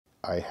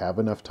I have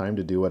enough time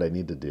to do what I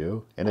need to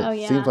do. And it Oh,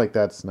 yeah. seems like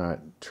that's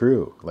not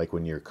true. Like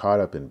when you're caught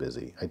up in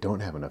busy, I don't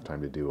have enough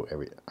time to do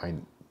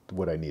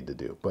what I need to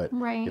do. But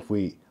Right. if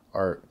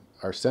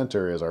our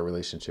center is our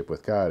relationship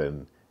with God,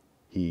 and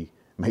He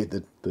made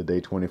the day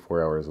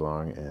 24 hours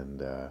long,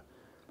 and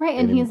Right,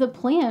 and He has a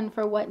plan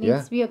for what needs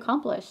Yeah. to be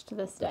accomplished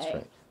this day. that's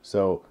right.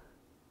 So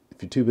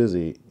if you're too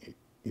busy,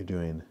 you're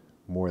doing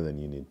more than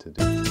you need to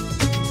do.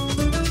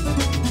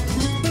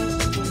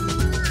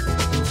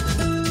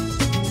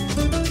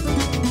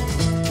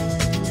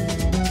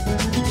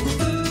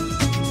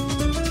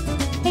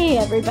 Hey,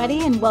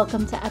 everybody, and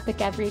welcome to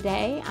Epic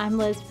Everyday. I'm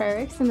Liz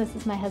Frerichs, and this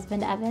is my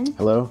husband, Evan.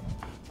 Hello.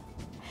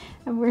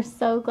 And we're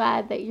so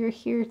glad that you're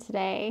here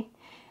today.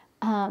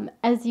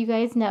 As you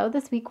guys know,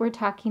 this week we're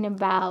talking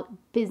about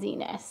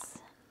busyness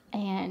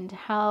and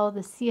how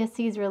the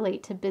CSCs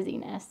relate to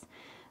busyness,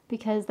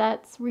 because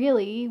that's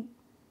really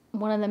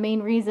one of the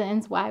main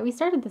reasons why we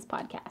started this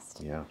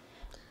podcast. Yeah.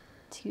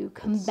 To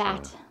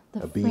combat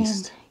a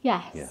beast.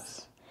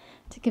 Yes.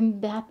 To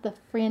combat the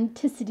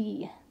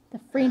franticity, the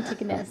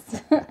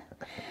franticness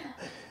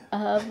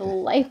of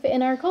life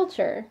in our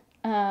culture.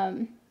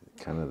 Kind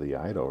of the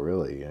idol,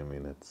 really. I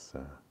mean, it's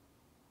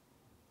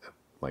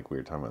like we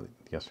were talking about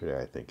yesterday,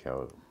 I think,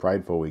 how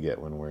prideful we get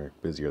when we're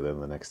busier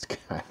than the next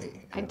guy.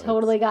 I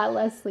totally got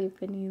less sleep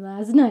than you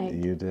last night.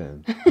 You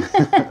did.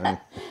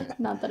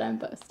 Not that I'm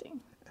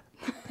boasting.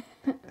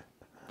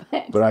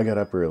 But I got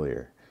up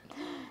earlier.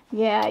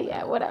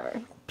 Yeah,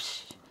 whatever.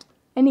 Psh.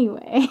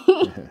 Anyway.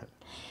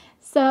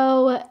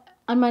 So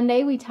on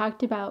Monday we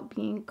talked about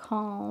being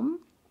calm.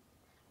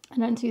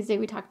 And on Tuesday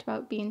we talked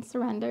about being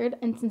surrendered.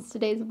 And since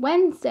today's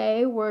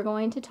Wednesday, we're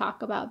going to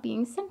talk about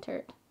being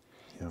centered.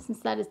 Yeah. Since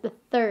that is the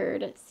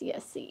third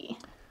CSC.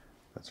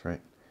 That's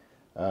right.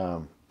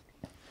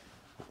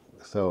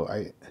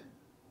 So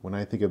when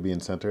I think of being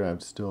centered, I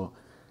don't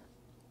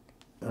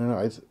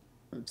know.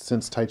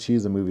 Since Tai Chi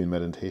is a moving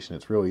meditation,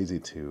 it's real easy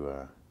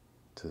to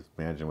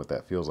imagine what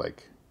that feels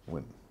like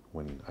when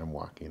I'm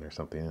walking or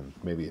something. And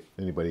maybe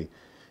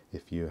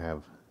if you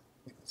have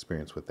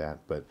experience with that,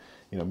 but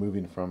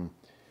moving from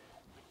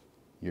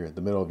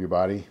the middle of your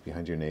body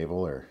behind your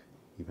navel, or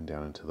even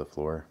down into the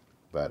floor.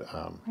 But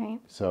Right.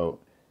 So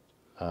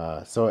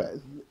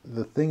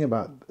the thing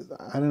about,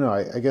 I don't know,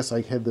 I guess I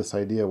had this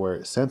idea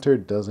where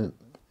centered doesn't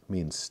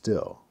mean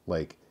still.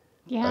 Like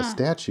a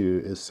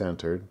statue is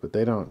centered, but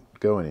they don't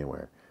go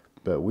anywhere.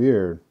 But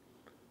we're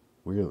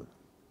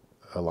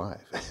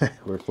alive.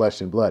 We're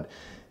flesh and blood,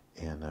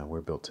 and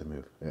we're built to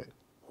move.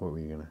 What were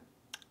you gonna?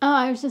 Oh,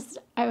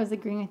 I was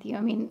agreeing with you.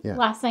 I mean,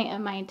 last night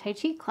in my Tai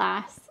Chi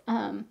class,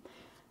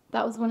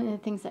 that was one of the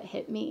things that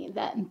hit me,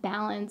 that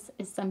balance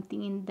is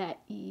something that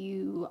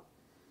you're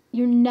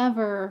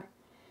never,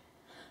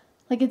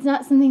 like, it's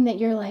not something that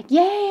you're like,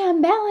 yay,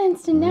 I'm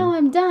balanced and now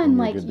I'm done.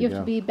 Like, you have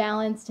to be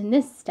balanced in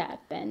this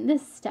step and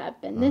this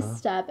step and this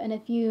step. And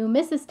if you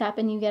miss a step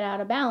and you get out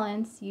of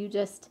balance, you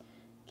just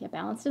get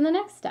balanced in the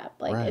next step.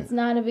 Like, It's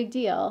not a big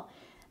deal.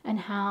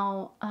 And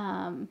how,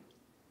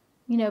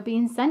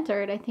 being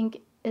centered, I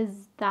think,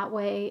 is that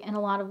way in a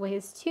lot of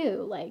ways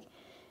too. Like,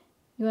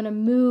 you want to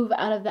move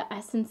out of the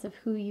essence of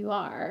who you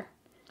are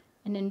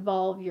and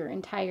involve your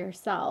entire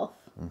self.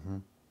 Mm-hmm.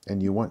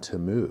 And you want to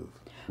move.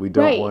 We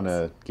don't want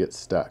to get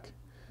stuck.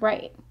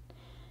 Right.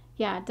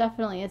 Yeah,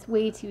 definitely. It's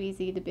way too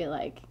easy to be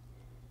like,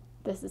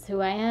 this is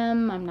who I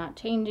am. I'm not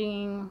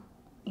changing,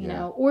 you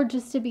know, or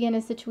just to be in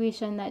a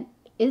situation that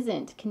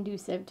isn't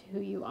conducive to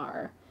who you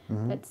are.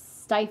 Mm-hmm. That's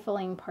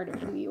stifling part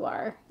of who you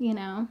are,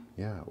 Yeah.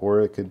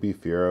 Or it could be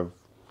fear of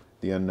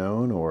the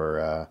unknown,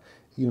 or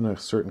even a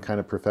certain kind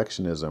of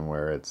perfectionism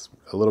where it's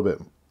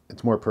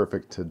more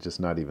perfect to just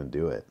not even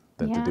do it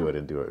than to do it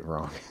and do it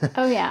wrong.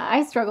 Oh yeah,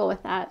 I struggle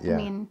with that. Yeah. I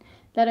mean,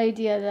 that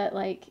idea that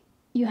like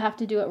you have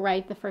to do it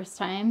right the first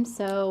time.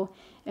 So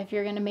if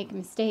you're going to make a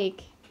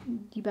mistake,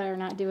 you better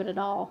not do it at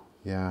all.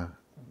 Yeah,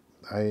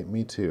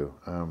 me too.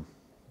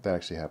 That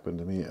actually happened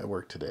to me at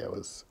work today. I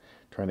was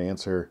trying to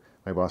answer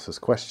my boss's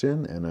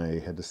question, and I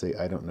had to say,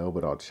 I don't know,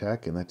 but I'll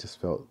check. And that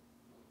just felt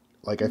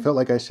like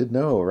I should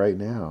know right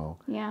now.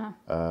 Yeah.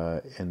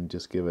 And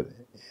just give it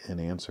an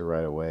answer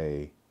right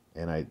away.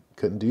 And I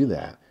couldn't do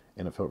that.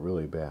 And it felt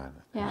really bad.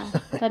 Yeah,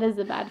 that is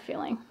a bad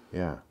feeling.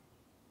 Yeah.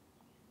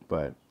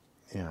 But,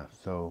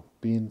 so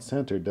being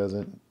centered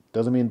doesn't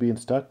mean being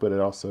stuck, but it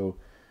also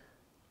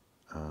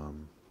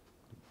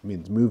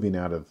means moving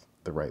out of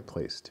the right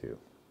place too.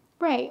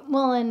 Right.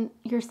 Well, and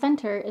your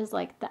center is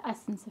like the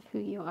essence of who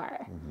you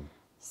are. Mm-hmm.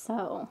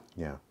 So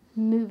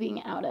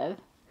moving out of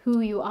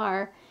who you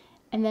are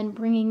and then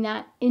bringing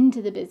that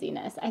into the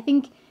busyness. I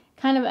think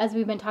kind of as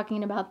we've been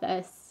talking about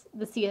this,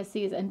 the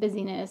CSCs and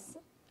busyness,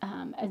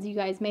 as you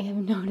guys may have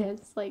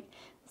noticed, like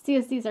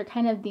CSCs are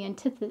kind of the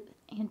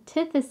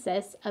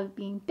antithesis of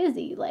being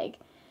busy, like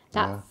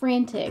that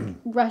frantic,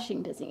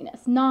 rushing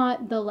busyness,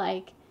 not the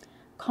like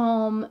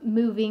calm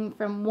moving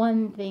from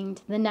one thing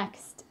to the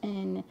next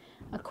in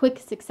a quick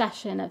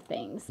succession of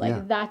things.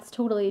 Like that's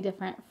totally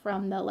different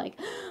from the like,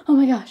 oh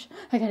my gosh,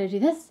 I gotta do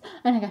this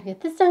and I gotta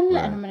get this done and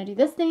I'm gonna do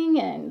this thing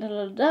and da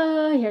da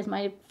da. Here's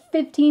my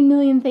 15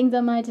 million things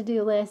on my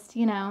to-do list,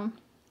 you know.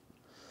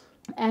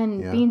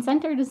 And being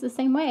centered is the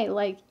same way.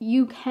 Like,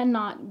 you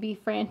cannot be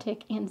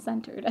frantic and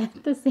centered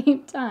at the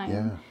same time.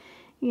 Yeah.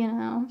 You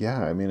know?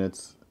 Yeah, I mean,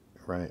 it's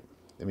right.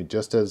 I mean,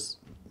 just as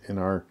in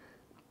our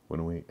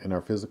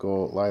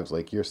physical lives,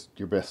 like your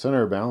best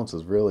center of balance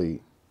is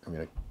really, I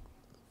mean, a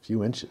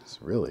few inches,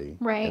 really.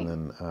 Right.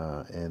 And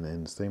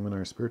then same in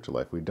our spiritual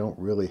life. We don't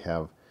really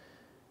have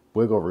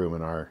wiggle room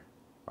in our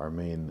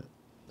main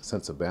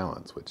sense of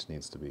balance, which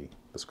needs to be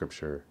the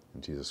Scripture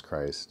and Jesus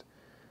Christ.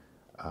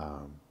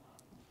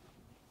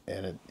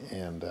 And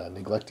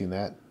neglecting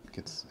that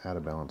gets out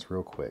of balance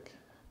real quick.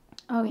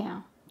 Oh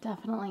yeah,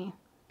 definitely.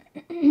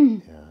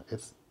 Yeah,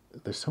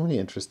 there's so many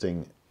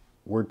interesting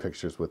word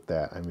pictures with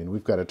that. I mean,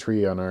 we've got a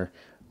tree on our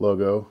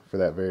logo for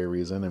that very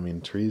reason. I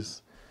mean,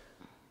 trees,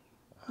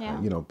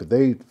 Yeah. you know, but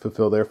they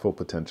fulfill their full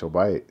potential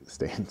by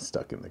staying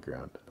stuck in the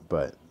ground.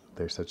 But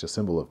they're such a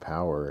symbol of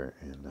power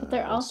and But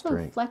they're also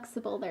strength.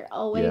 flexible. They're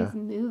always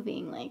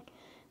moving. Like,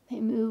 they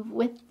move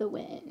with the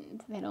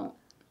wind. They don't,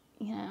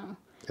 you know,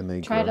 And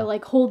they try grow. to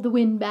like hold the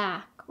wind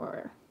back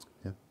or.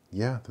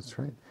 Yeah, that's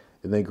right.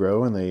 And they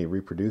grow and they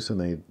reproduce and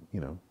they,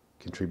 you know,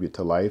 contribute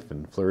to life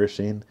and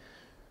flourishing,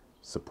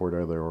 support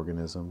other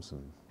organisms.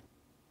 And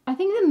I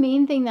think the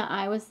main thing that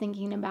I was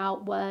thinking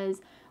about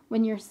was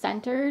when you're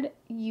centered,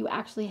 you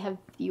actually have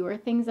fewer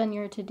things on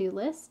your to-do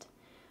list,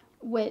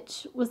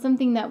 which was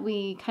something that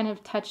we kind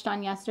of touched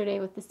on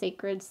yesterday with the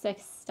sacred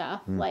six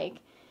stuff.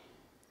 Like,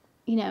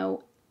 you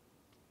know,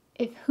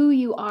 if who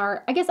you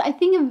are, I guess I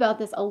think about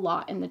this a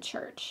lot in the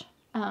church.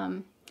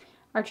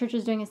 Our church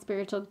is doing a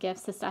spiritual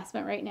gifts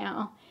assessment right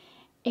now.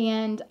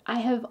 And I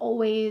have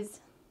always,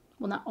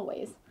 well, not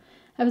always,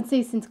 I would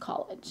say since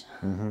college,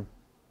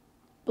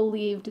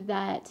 believed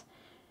that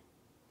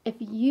if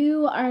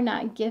you are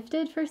not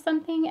gifted for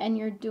something and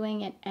you're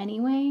doing it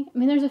anyway, I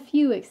mean, there's a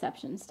few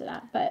exceptions to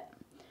that, but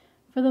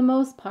for the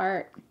most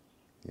part,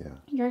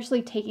 you're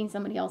actually taking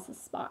somebody else's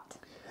spot.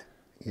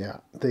 Yeah,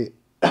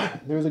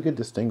 there's a good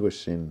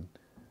distinguishing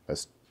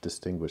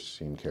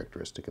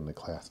characteristic in the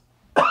class.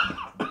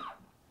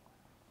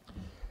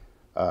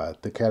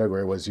 The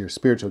category was your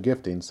spiritual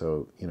gifting,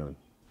 so, you know,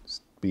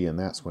 be in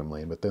that swim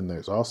lane. But then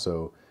there's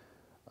also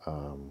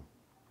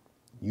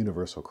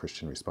universal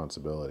Christian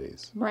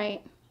responsibilities.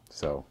 Right.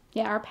 So.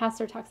 Yeah, our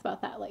pastor talks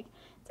about that. Like,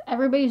 it's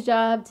everybody's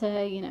job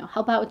to, you know,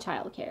 help out with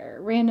childcare,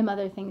 random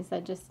other things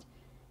that just,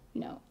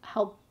 you know,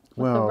 help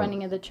with the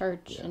running of the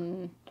church. Yeah.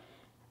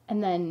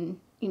 And then,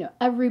 you know,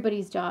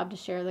 everybody's job to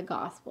share the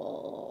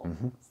gospel.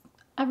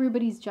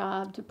 Everybody's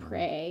job to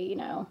pray, you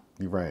know.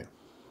 You're right.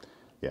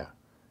 Yeah.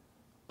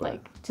 But,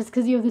 like, just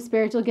because you have the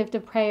spiritual gift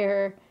of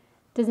prayer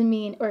doesn't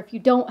mean, or if you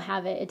don't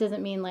have it, it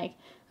doesn't mean like,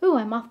 ooh,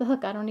 I'm off the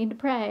hook. I don't need to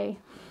pray.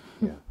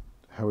 Yeah.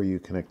 How are you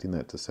connecting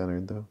that to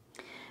centered, though?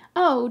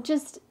 Oh,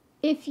 just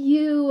if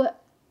you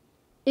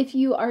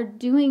are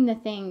doing the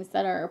things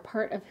that are a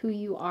part of who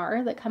you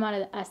are, that come out of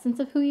the essence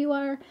of who you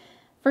are,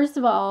 first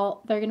of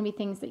all, they're going to be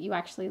things that you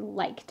actually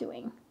like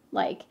doing,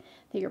 like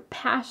that you're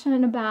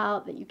passionate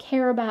about, that you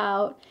care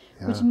about,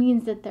 which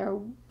means that they're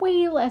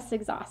way less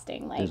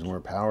exhausting. Like, there's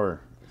more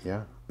power.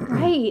 Yeah.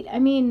 Right. I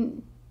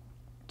mean,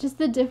 just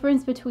the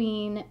difference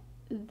between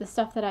the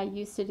stuff that I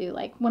used to do,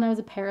 like when I was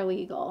a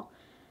paralegal,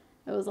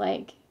 it was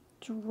like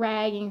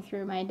dragging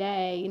through my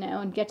day, you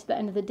know, and get to the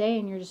end of the day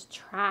and you're just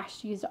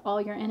trashed, used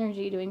all your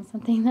energy doing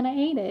something that I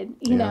hated,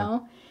 you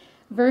know,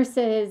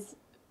 versus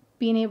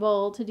being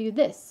able to do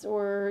this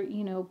or,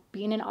 you know,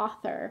 being an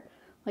author.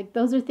 Like,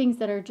 those are things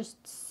that are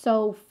just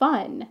so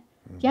fun.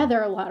 Yeah,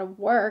 they're a lot of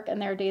work,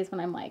 and there are days when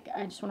I'm like,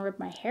 I just want to rip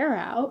my hair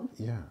out.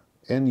 Yeah.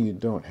 And you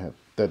don't have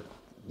that.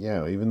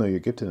 Yeah, even though you're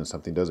gifted in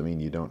something doesn't mean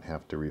you don't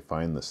have to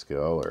refine the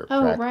skill or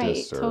practice.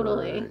 Right,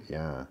 totally.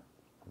 Yeah.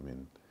 I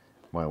mean,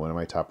 one of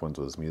my top ones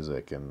was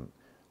music, and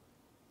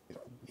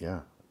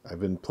yeah, I've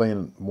been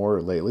playing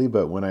more lately,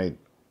 but when I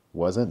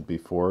wasn't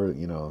before,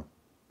 you know,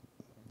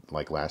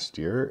 like last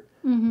year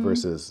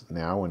versus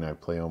now when I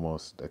play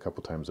almost a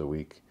couple times a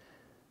week,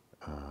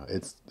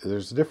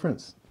 there's a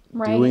difference.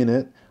 Right. Doing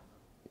it,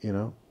 you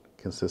know,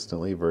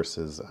 consistently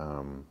versus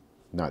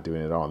not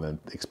doing it at all, and then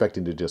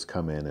expecting to just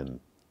come in and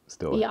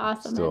still be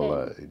awesome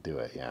do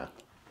it.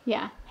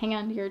 Yeah, hang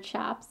on to your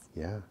chops.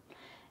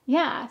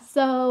 Yeah.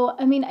 So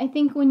I mean, I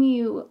think when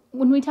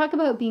we talk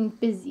about being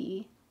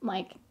busy,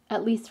 like,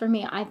 at least for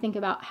me, I think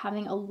about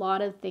having a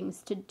lot of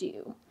things to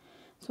do,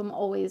 so I'm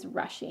always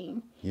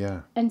rushing.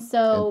 Yeah. And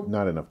so and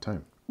not enough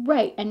time.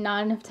 Right, and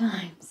not enough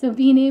time. So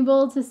being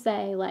able to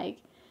say,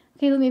 like,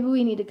 okay, maybe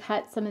we need to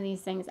cut some of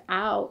these things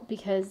out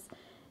because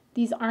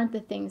these aren't the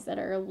things that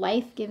are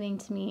life-giving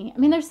to me. I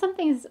mean, there's some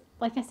things,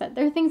 like I said,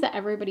 there are things that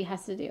everybody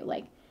has to do.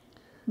 Like,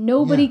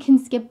 nobody can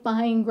skip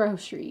buying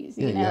groceries,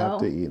 you know? You have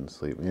to eat and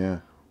sleep,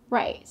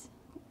 Right.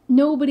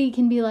 Nobody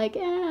can be like,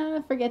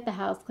 forget the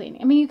house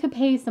cleaning. I mean, you could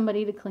pay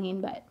somebody to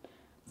clean, but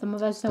some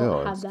of us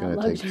don't have that luxury.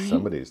 It's going to take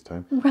somebody's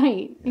time.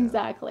 Right,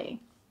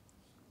 exactly.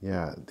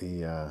 Yeah,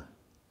 the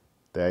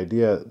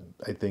idea,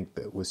 I think,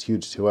 that was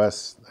huge to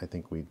us, I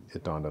think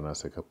it dawned on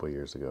us a couple of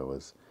years ago,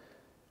 was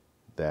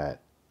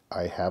that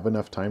I have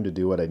enough time to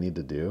do what I need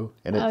to do.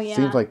 And Oh, it yeah.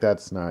 seems like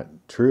that's not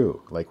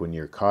true. Like when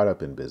you're caught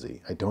up in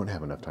busy, I don't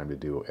have enough time to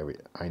do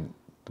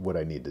what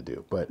I need to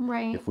do. But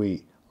Right. if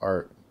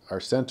our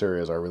center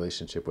is our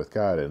relationship with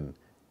God, and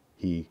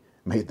he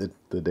made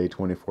the day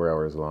 24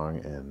 hours long,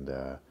 and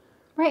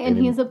Right, and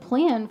he has a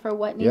plan for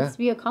what needs Yeah. to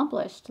be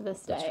accomplished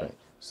this day. that's right.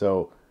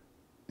 So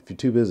if you're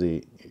too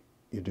busy,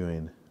 you're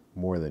doing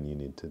more than you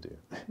need to do.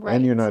 Right.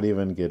 And you're not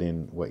even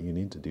getting what you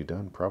need to do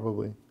done,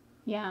 probably.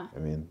 Yeah. I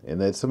mean,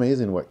 and it's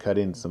amazing what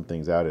cutting some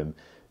things out and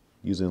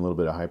using a little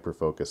bit of hyper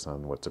focus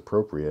on what's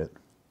appropriate.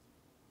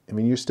 I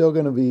mean, your day's still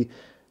going to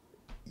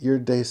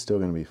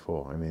be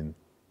full. I mean,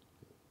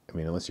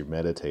 unless you're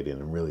meditating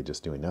and really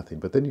just doing nothing,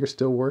 but then you're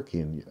still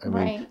working. I mean,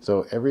 Right.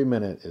 so every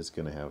minute is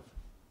going to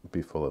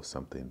be full of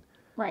something.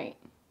 Right.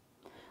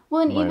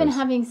 Well, and Mine even is-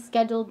 having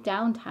scheduled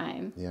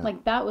downtime, Yeah.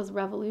 like that was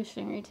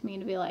revolutionary to me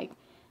to be like,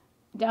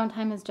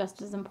 downtime is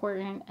just as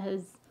important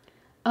as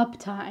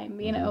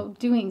uptime, you know,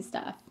 doing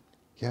stuff.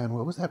 Yeah, and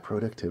what was that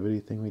productivity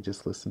thing we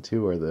just listened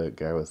to, where the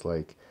guy was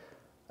like,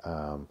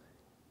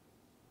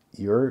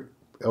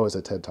 it was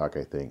a TED talk,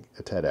 I think,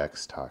 a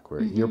TEDx talk,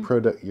 where you're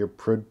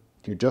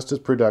just as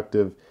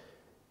productive.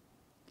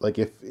 Like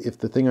if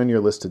the thing on your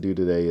list to do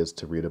today is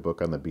to read a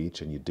book on the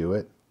beach and you do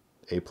it,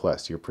 A+,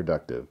 you're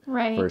productive.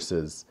 Right.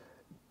 Versus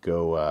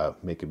go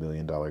make $1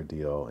 million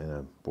deal in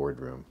a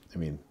boardroom. I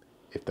mean,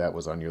 if that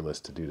was on your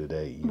list to do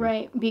today,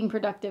 Right. Being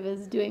productive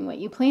is doing what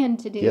you plan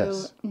to do,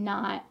 Yes.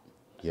 not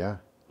yeah.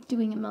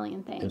 doing a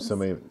million things. If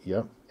somebody,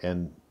 yep,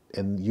 and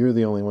you're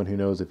the only one who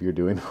knows if you're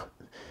doing.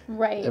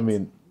 Right. I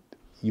mean,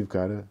 you've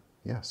got to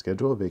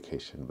schedule a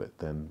vacation, but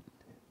then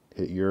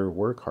hit your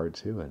work hard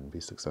too and be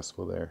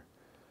successful there.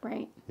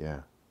 Right.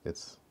 Yeah,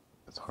 it's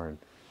hard.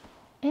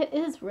 It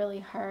is really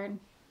hard.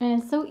 And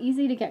it's so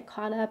easy to get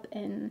caught up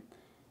in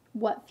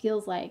what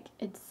feels like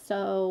it's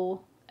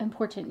so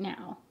important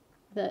now.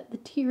 The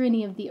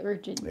tyranny of the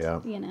urgent,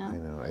 Yeah, you know? I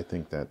know. I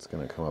think that's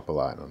going to come up a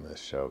lot on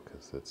this show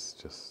because it's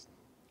just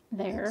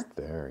There it's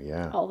there.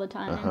 Yeah, all the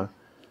time. Uh-huh.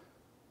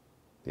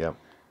 Yep.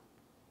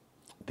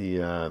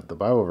 The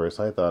Bible verse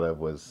I thought of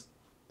was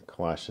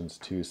Colossians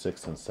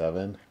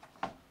 2:6-7.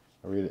 I'll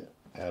read it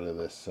out of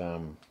this.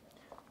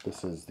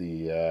 This is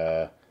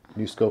the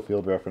New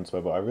Schofield Reference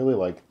Bible. I really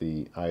like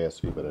the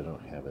ISV, but I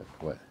don't have it.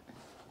 What?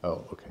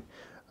 Oh, okay.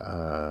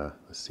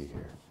 Let's see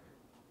here.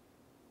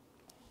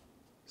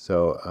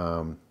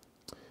 So,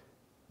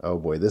 oh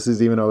boy, this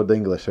is even Old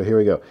English. So here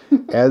we go.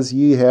 As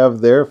ye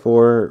have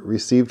therefore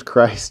received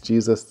Christ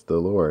Jesus the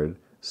Lord,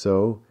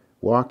 so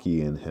walk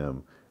ye in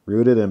him,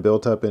 rooted and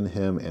built up in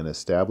him, and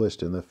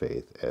established in the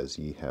faith, as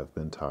ye have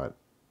been taught,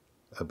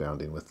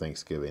 abounding with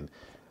thanksgiving.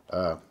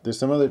 There's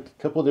some other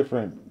couple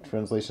different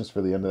translations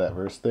for the end of that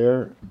verse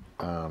there.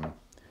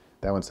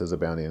 That one says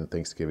abounding in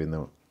thanksgiving.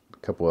 Though a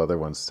couple other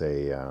ones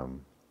say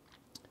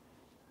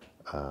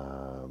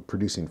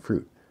producing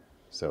fruit.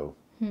 So,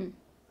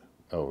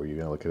 oh, were you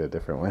going to look at a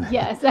different one?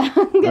 Yes, I'm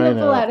going to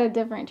pull out a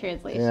different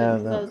translation. Yeah,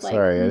 'cause I no, was like,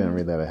 sorry, I didn't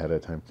read that ahead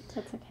of time.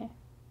 That's okay.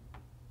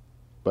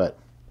 But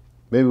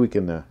maybe we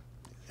can,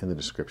 in the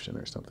description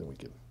or something, we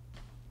could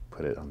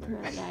put it on there.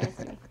 Really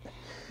nice.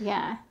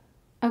 Yeah.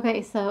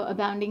 Okay, so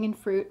abounding in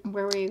fruit.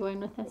 Where were you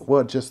going with this?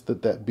 Well, just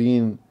that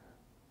being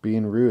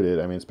rooted,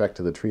 I mean, it's back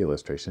to the tree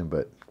illustration,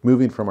 but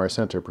moving from our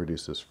center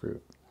produces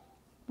fruit.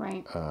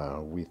 Right.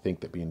 We think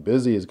that being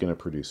busy is going to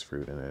produce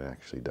fruit, and it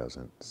actually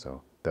doesn't.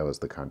 So that was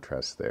the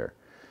contrast there.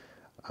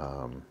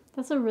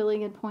 That's a really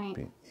good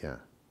point. Yeah.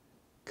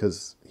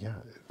 Because,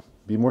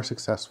 be more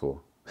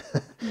successful.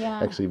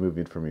 Yeah. Actually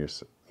moving from your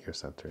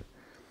center.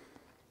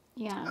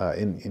 Yeah.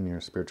 In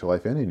your spiritual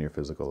life and in your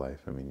physical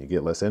life. I mean, you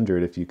get less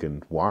injured if you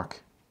can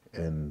walk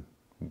and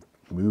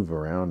move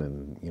around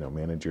and,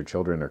 manage your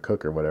children or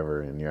cook or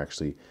whatever, and you're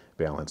actually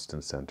balanced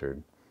and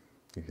centered.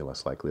 You're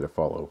less likely to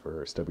fall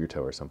over or stub your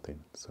toe or something.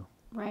 So.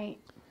 Right.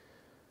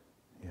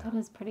 Yeah. That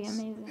is pretty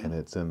amazing. And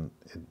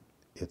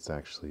it's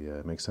actually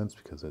it makes sense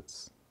because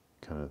it's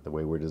kind of the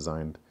way we're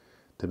designed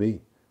to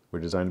be. We're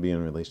designed to be in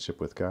a relationship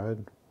with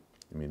God.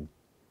 I mean,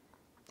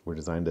 we're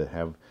designed to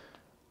have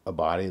a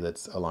body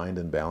that's aligned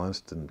and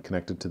balanced and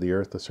connected to the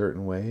earth a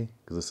certain way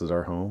because this is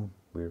our home.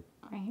 We're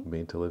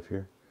made to live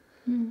here.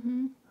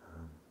 Mm-hmm.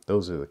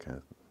 Those are the kind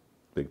of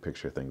big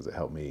picture things that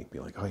help me be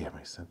like, oh yeah,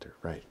 my center,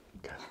 right?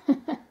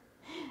 God.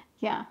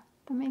 Yeah,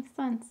 that makes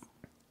sense.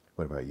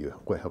 What about you?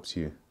 What helps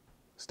you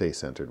stay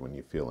centered when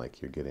you feel like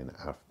you're getting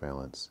off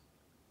balance?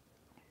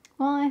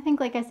 Well, I think,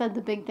 like I said,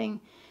 the big thing,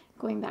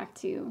 going back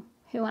to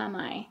who am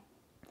I,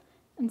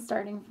 and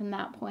starting from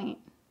that point,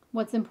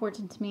 what's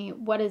important to me?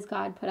 What does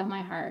God put on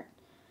my heart?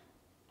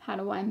 How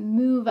do I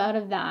move out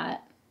of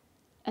that?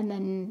 And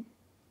then,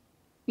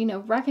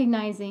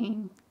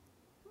 recognizing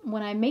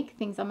when I make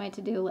things on my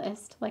to-do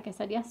list, like I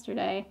said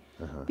yesterday,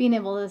 being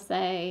able to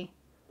say,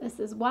 this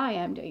is why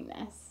I'm doing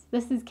this.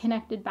 This is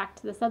connected back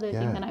to this other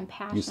thing that I'm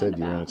passionate about. You said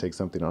you were going to take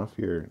something off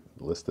your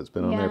list that's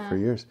been on there for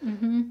years.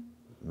 Mm-hmm.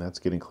 And that's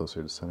getting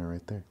closer to center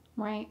right there.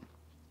 Right.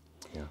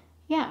 Yeah.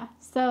 Yeah.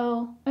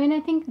 So, I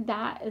think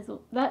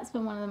that's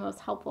been one of the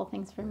most helpful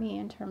things for me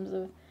in terms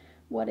of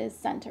what is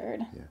centered.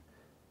 Yeah.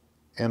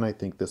 And I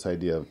think this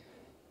idea of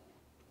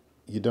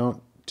you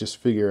don't just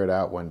figure it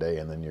out one day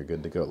and then you're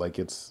good to go. Like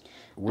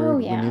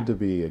we need to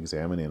be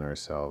examining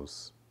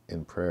ourselves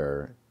in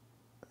prayer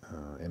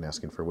and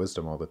asking for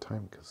wisdom all the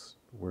time, because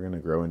we're going to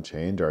grow and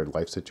change. Our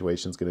life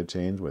situation's going to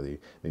change, whether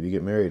maybe you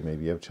get married,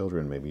 maybe you have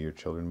children, maybe your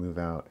children move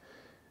out,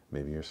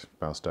 maybe your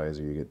spouse dies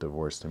or you get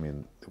divorced. I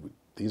mean,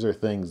 these are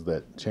things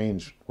that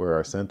change where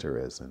our center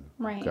is, and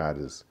God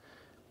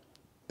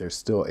there's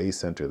still a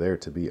center there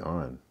to be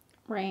on.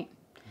 Right.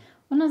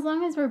 Well, as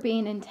long as we're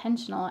being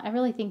intentional, I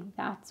really think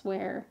that's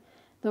where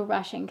the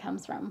rushing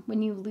comes from,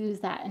 when you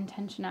lose that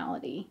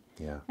intentionality.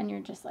 Yeah. And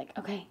you're just like,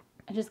 okay,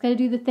 I just got to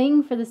do the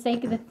thing for the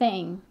sake of the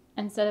thing,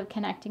 instead of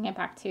connecting it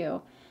back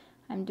to,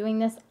 I'm doing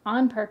this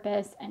on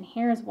purpose and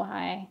here's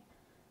why.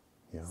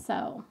 Yeah.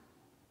 So,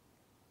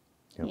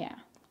 yeah.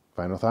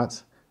 Final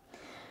thoughts?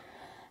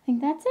 I think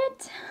that's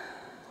it.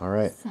 All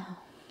right. So.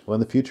 Well,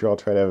 in the future, I'll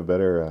try to have a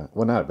better,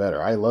 well, not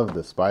better. I love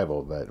this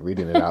Bible, but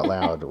reading it out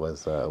loud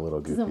was a little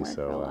goofy.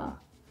 So,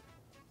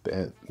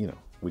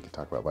 we could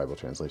talk about Bible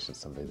translations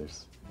someday.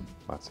 There's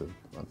lots of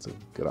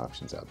good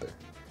options out there.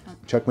 Okay.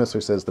 Chuck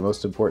Missler says the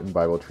most important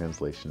Bible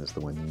translation is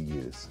the one you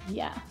use.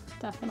 Yeah,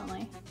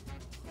 definitely.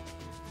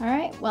 All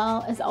right.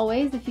 Well, as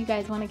always, if you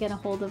guys want to get a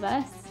hold of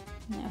us,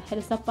 hit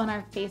us up on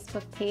our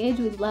Facebook page.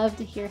 We'd love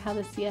to hear how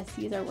the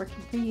CSCs are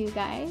working for you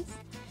guys.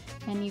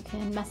 And you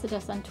can message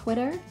us on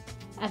Twitter.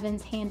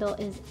 Evan's handle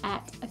is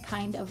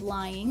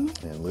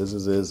 @akindoflying. And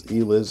Liz's is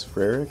eLiz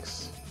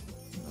Frerichs.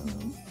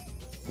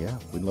 Yeah,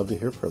 we'd love to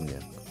hear from you.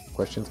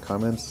 Questions,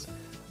 comments,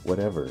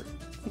 whatever.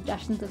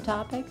 Suggestions of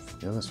topics.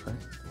 Yeah, that's right.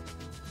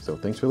 So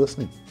thanks for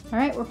listening. All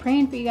right, we're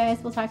praying for you guys.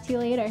 We'll talk to you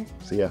later.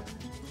 See ya.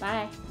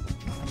 Bye.